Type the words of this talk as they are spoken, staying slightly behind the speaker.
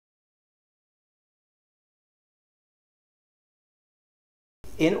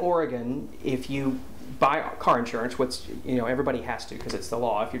in Oregon, if you buy car insurance, which everybody has to because it's the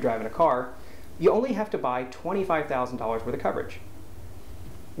law if you're driving a car, you only have to buy $25,000 worth of coverage,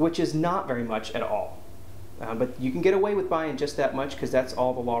 which is not very much at all. But you can get away with buying just that much because that's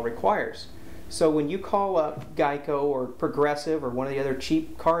all the law requires. So when you call up Geico or Progressive or one of the other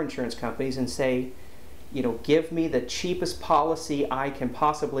cheap car insurance companies and say, give me the cheapest policy I can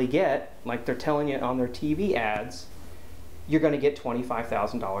possibly get, like they're telling you on their TV ads, you're going to get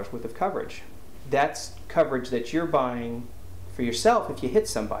 $25,000 worth of coverage. That's coverage that you're buying for yourself if you hit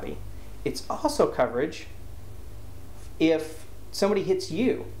somebody. It's also coverage if somebody hits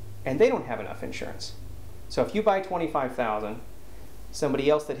you and they don't have enough insurance. So if you buy $25,000, somebody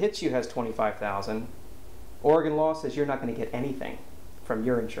else that hits you has $25,000, Oregon law says you're not going to get anything from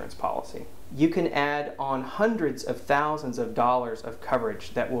your insurance policy. You can add on hundreds of thousands of dollars of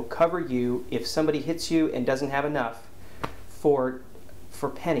coverage that will cover you if somebody hits you and doesn't have enough for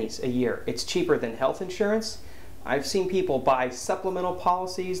pennies a year. It's cheaper than health insurance. I've seen people buy supplemental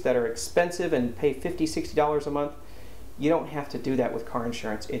policies that are expensive and pay $50, $60 a month. You don't have to do that with car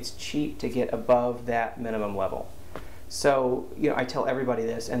insurance. It's cheap to get above that minimum level. So, I tell everybody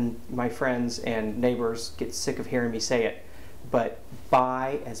this, and my friends and neighbors get sick of hearing me say it, but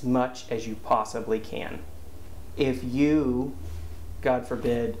buy as much as you possibly can. If you, God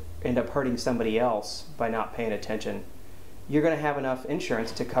forbid, end up hurting somebody else by not paying attention, you're going to have enough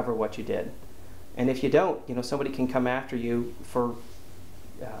insurance to cover what you did. And if you don't, somebody can come after you for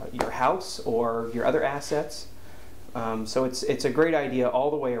your house or your other assets. So it's a great idea all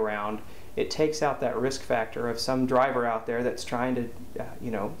the way around. It takes out that risk factor of some driver out there that's trying to,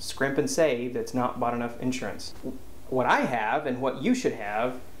 scrimp and save that's not bought enough insurance. What I have and what you should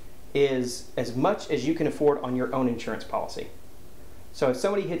have is as much as you can afford on your own insurance policy. So if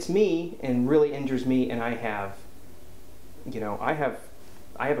somebody hits me and really injures me and I have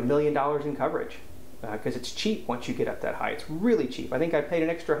 $1 million in coverage because it's cheap once you get up that high. It's really cheap. I think I paid an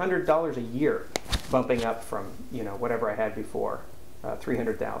extra $100 a year bumping up from whatever I had before,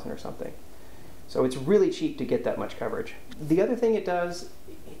 $300,000 or something. So it's really cheap to get that much coverage. The other thing it does,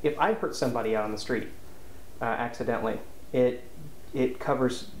 if I hurt somebody out on the street accidentally, it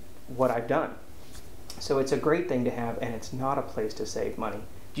covers what I've done. So it's a great thing to have, and it's not a place to save money.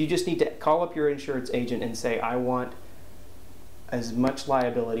 You just need to call up your insurance agent and say, I want as much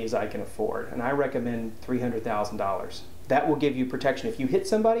liability as I can afford, and I recommend $300,000. That will give you protection if you hit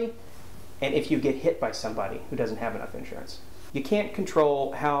somebody and if you get hit by somebody who doesn't have enough insurance. You can't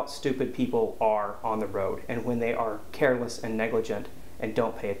control how stupid people are on the road and when they are careless and negligent and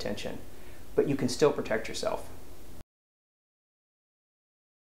don't pay attention, but you can still protect yourself.